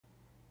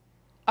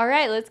All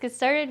right, let's get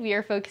started. We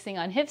are focusing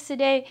on hips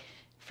today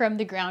from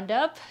the ground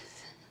up.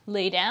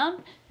 Lay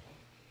down.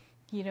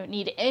 You don't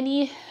need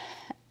any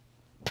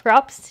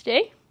props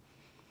today.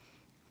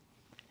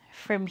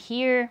 From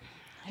here,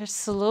 just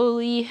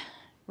slowly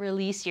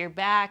release your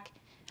back,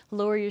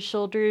 lower your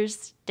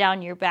shoulders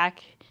down your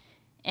back,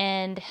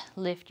 and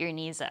lift your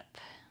knees up.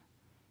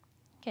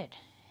 Good.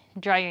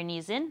 Draw your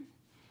knees in.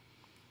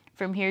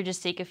 From here,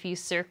 just take a few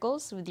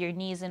circles with your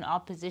knees in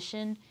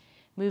opposition,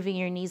 moving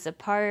your knees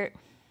apart.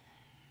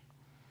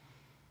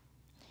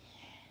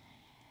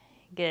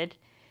 Good.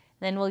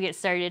 Then we'll get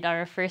started on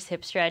our first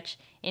hip stretch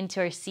into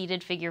our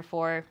seated figure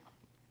four.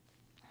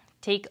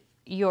 Take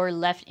your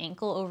left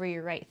ankle over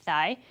your right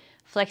thigh.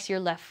 Flex your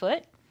left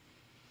foot.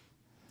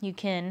 You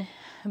can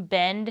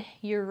bend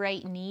your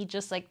right knee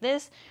just like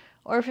this,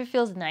 or if it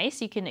feels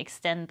nice, you can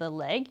extend the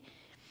leg.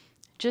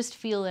 Just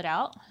feel it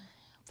out.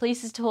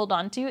 Places to hold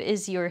on to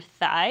is your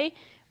thigh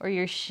or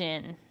your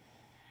shin.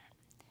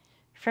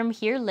 From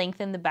here,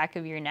 lengthen the back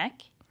of your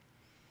neck.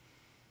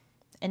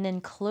 And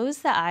then close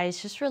the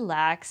eyes, just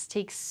relax.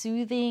 Take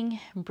soothing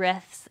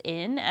breaths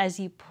in as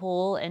you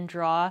pull and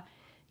draw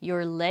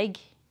your leg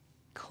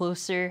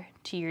closer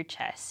to your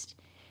chest.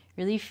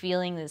 Really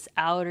feeling this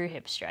outer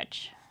hip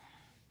stretch.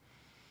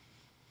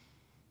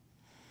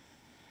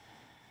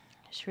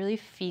 Just really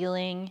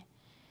feeling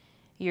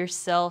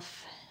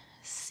yourself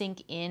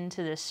sink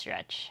into this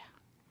stretch.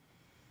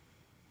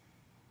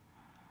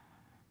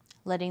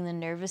 Letting the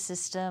nervous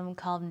system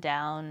calm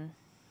down.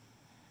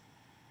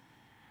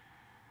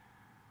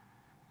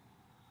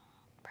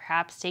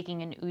 Perhaps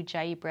taking an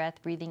ujjayi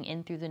breath, breathing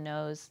in through the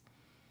nose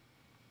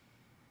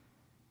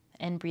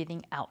and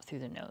breathing out through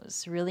the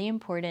nose. Really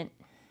important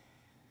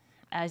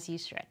as you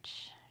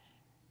stretch.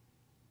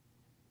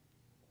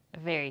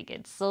 Very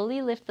good.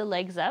 Slowly lift the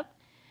legs up.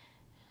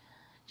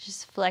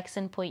 Just flex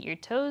and point your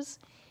toes.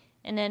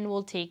 And then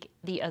we'll take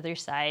the other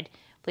side.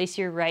 Place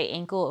your right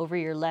ankle over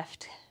your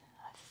left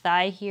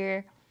thigh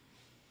here.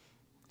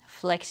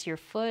 Flex your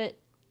foot.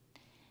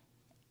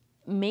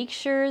 Make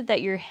sure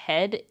that your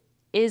head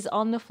is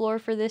on the floor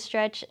for this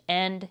stretch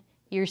and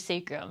your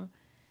sacrum.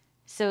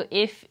 So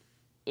if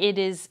it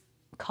is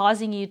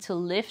causing you to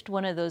lift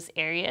one of those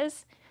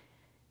areas,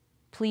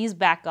 please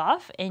back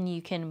off and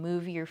you can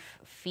move your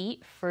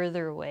feet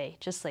further away,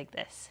 just like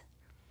this.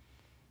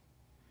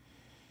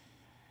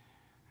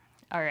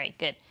 All right,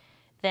 good.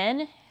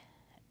 Then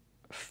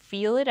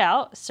feel it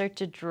out. Start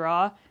to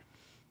draw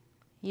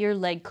your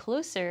leg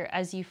closer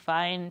as you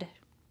find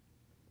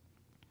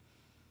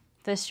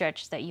the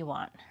stretch that you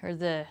want or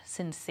the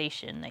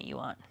sensation that you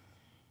want.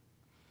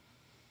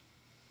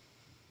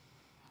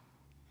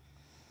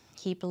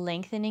 Keep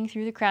lengthening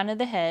through the crown of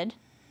the head.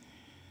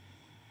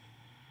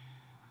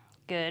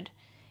 Good.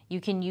 You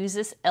can use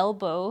this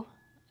elbow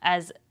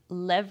as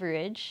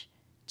leverage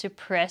to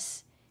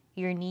press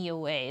your knee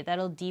away.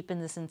 That'll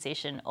deepen the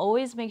sensation.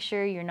 Always make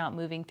sure you're not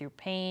moving through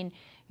pain.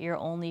 You're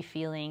only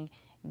feeling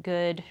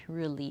good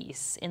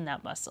release in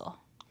that muscle.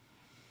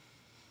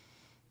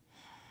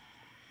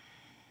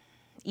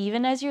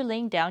 Even as you're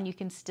laying down, you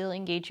can still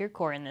engage your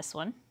core in this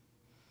one.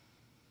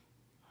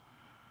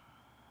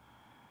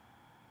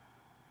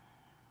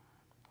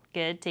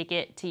 Good. Take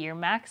it to your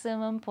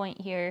maximum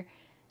point here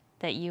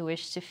that you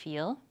wish to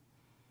feel.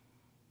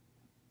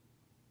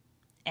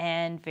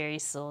 And very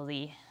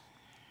slowly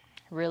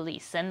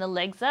release. Send the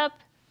legs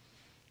up.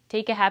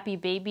 Take a happy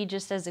baby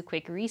just as a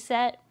quick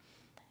reset.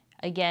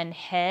 Again,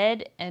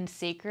 head and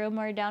sacrum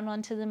are down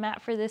onto the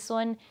mat for this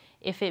one.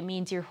 If it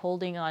means you're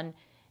holding on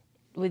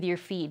with your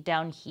feet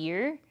down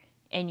here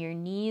and your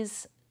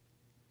knees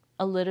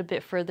a little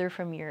bit further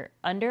from your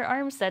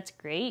underarms, that's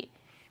great.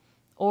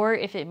 Or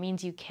if it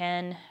means you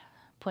can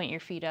point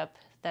your feet up,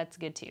 that's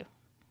good too.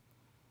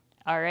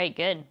 All right,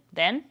 good.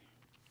 Then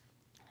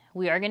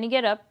we are going to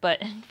get up,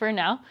 but for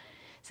now,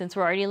 since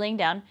we're already laying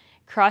down,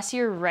 cross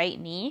your right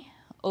knee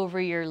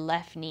over your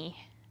left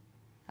knee.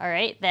 All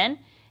right, then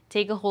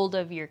take a hold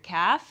of your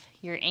calf,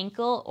 your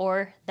ankle,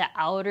 or the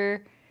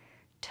outer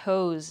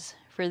toes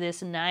for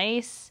this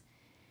nice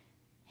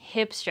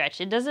hip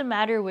stretch. It doesn't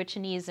matter which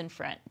knee is in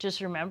front.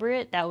 Just remember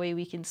it. That way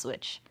we can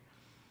switch.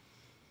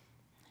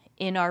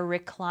 In our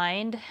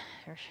reclined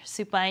or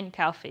supine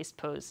cow face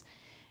pose.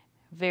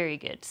 Very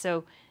good.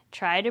 So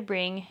try to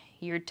bring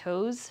your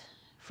toes,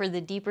 for the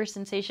deeper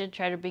sensation,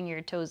 try to bring your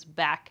toes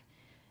back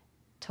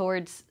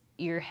towards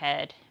your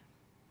head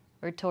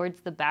or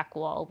towards the back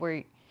wall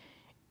where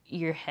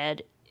your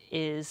head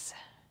is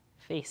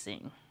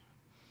facing.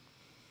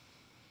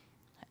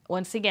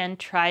 Once again,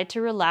 try to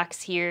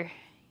relax here.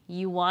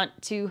 You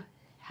want to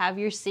have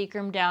your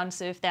sacrum down,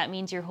 so if that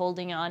means you're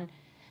holding on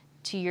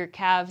to your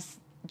calves,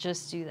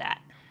 just do that.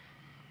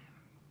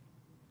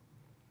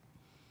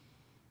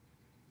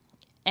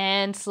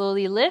 And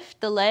slowly lift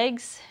the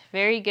legs.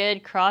 Very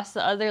good. Cross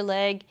the other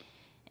leg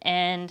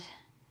and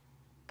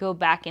go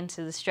back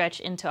into the stretch,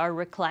 into our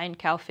reclined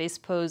cow face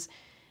pose,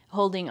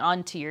 holding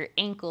on to your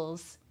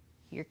ankles,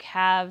 your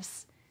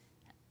calves,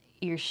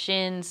 your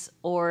shins,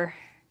 or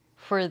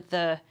for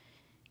the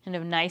kind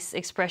of nice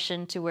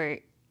expression to where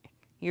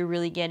you're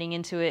really getting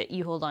into it,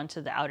 you hold on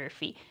to the outer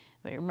feet.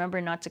 But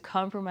remember not to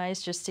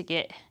compromise, just to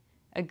get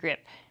a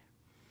grip.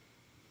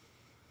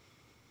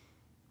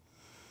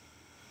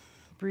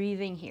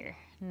 Breathing here.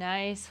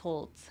 Nice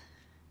holds.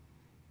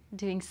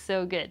 Doing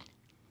so good.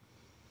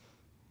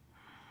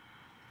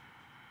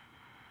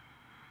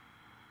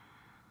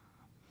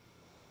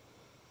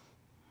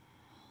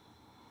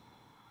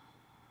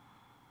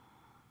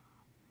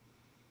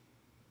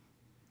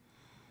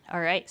 All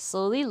right,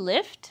 slowly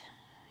lift.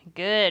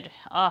 Good.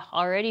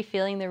 Already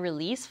feeling the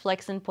release.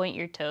 Flex and point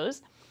your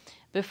toes.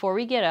 Before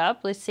we get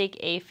up, let's take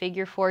a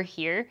figure 4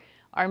 here,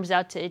 arms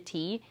out to a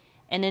T,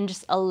 and then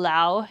just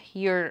allow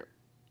your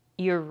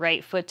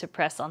right foot to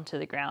press onto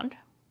the ground.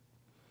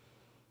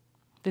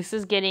 This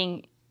is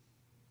getting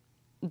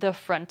the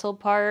frontal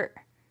part,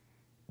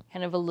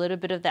 kind of a little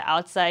bit of the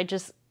outside.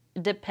 Just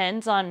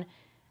depends on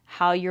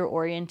how you're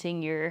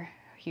orienting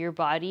your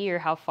body or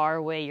how far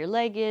away your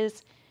leg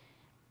is,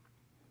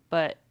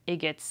 but it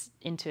gets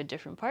into a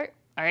different part.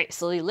 All right,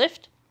 slowly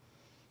lift,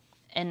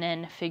 and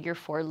then figure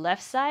 4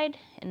 left side,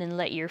 and then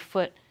let your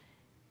foot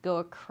go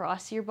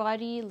across your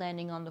body,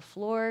 landing on the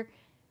floor.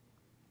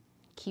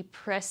 Keep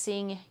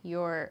pressing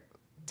your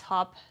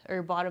top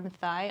or bottom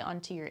thigh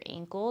onto your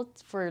ankle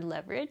for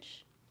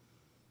leverage.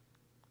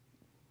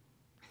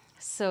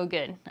 So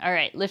good. All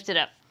right, lift it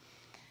up.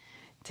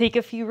 Take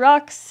a few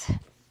rocks,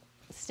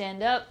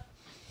 stand up.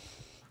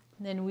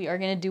 Then we are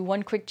going to do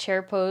one quick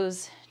chair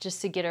pose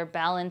just to get our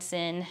balance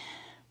in.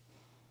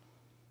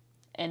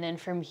 And then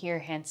from here,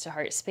 hands to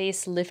heart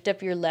space, lift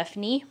up your left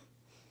knee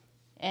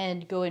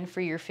and go in for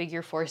your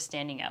figure 4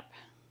 standing up.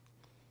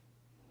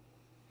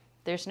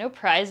 There's no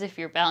prize if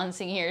you're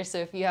balancing here, so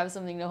if you have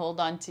something to hold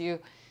on to,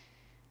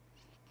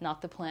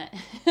 not the plant,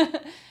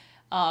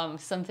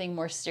 something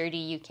more sturdy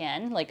you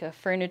can, like a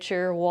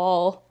furniture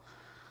wall.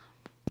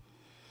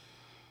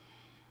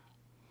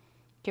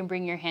 You can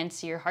bring your hands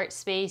to your heart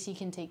space. You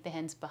can take the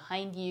hands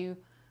behind you,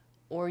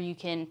 or you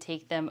can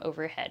take them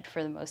overhead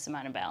for the most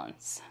amount of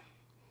balance.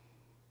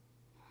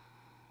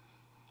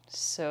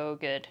 So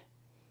good.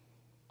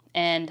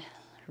 And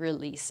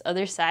release.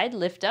 Other side,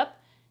 lift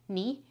up,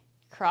 knee,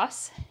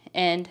 cross,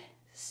 and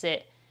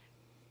sit.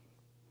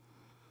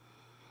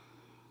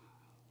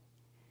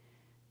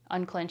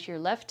 Unclench your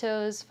left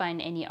toes,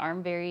 find any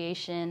arm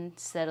variation,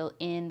 settle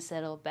in,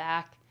 settle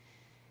back,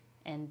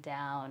 and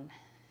down.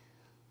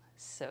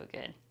 So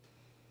good.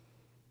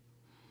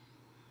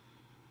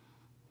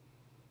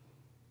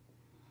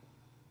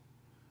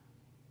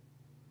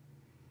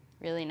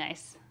 Really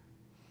nice.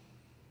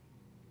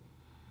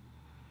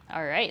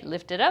 All right,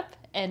 lift it up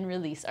and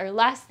release. Our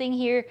last thing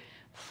here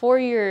for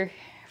your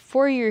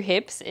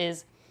hips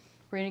is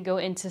we're gonna go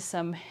into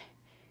some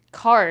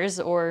cars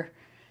or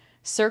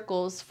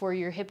circles for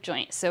your hip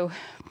joint. So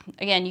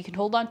again, you can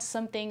hold on to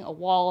something, a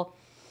wall,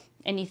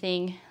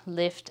 anything,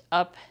 lift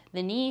up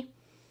the knee,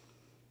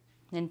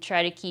 and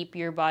try to keep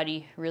your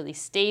body really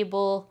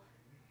stable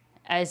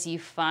as you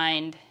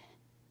find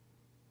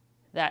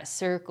that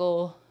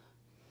circle.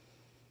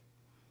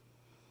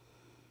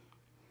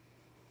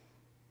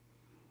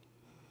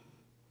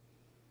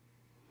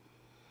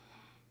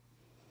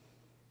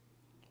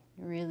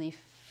 Really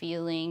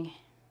feeling,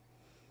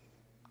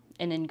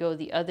 and then go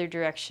the other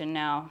direction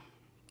now.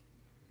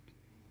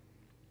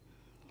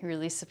 You're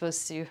really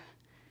supposed to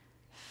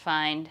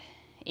find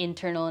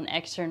internal and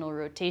external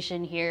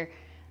rotation here,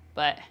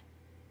 but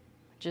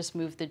just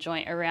move the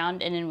joint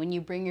around. And then when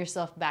you bring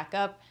yourself back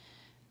up,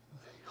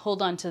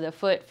 hold on to the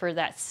foot for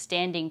that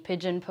standing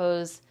pigeon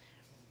pose.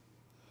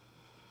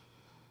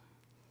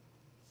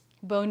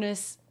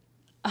 Bonus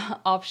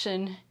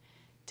option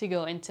to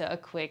go into a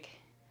quick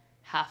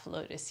half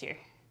lotus here.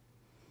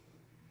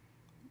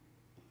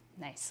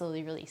 Nice,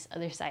 slowly release.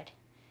 Other side.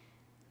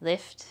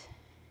 Lift.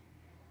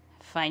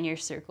 Find your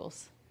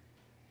circles.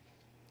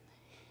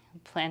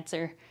 Plants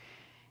are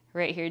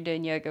right here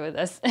doing yoga with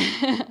us.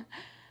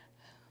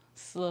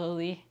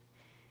 Slowly.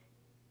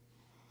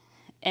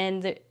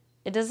 And it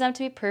doesn't have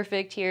to be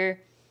perfect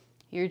here.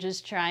 You're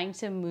just trying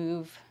to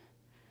move.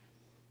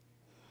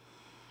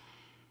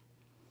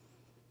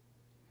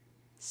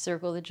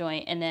 Circle the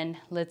joint, and then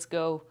let's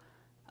go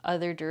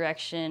other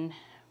direction.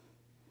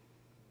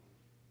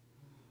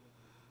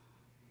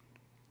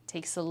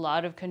 Takes a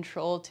lot of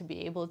control to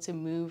be able to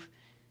move.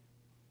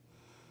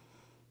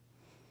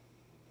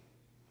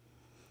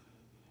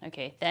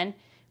 Okay, then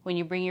when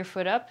you bring your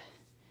foot up,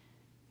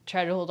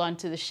 try to hold on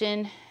to the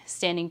shin,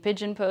 standing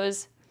pigeon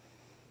pose.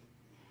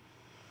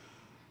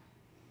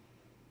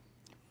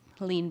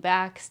 Lean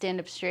back,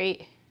 stand up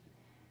straight,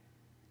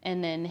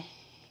 and then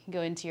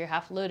go into your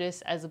half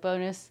lotus as a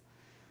bonus.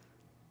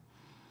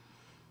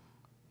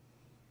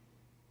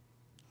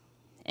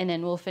 And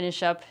then we'll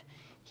finish up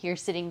here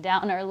sitting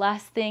down, our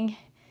last thing,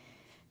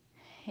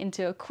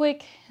 into a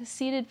quick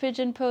seated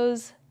pigeon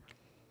pose.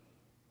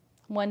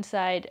 One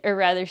side, or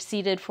rather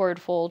seated forward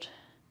fold.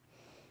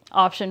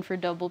 Option for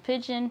double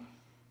pigeon.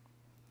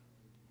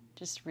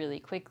 Just really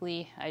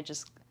quickly, I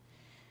just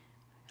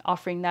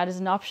offering that as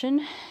an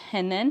option.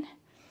 And then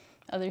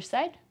other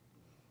side.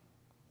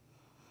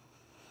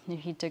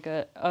 If you took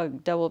a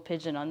double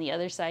pigeon on the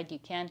other side, you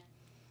can.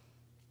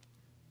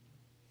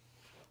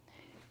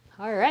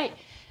 All right,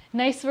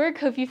 nice work.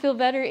 Hope you feel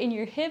better in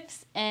your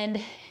hips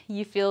and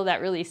you feel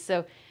that release.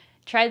 So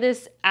try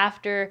this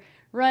after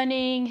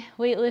running,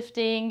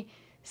 weightlifting,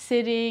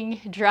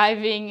 sitting,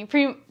 driving,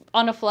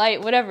 on a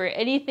flight, whatever,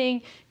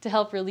 anything to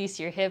help release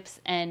your hips.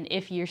 And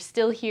if you're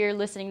still here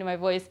listening to my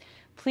voice,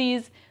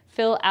 please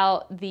fill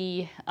out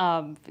the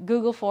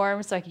Google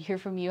form so I can hear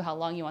from you how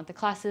long you want the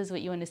classes,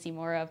 what you want to see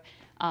more of,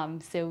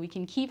 so we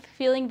can keep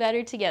feeling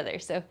better together.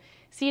 So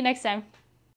see you next time.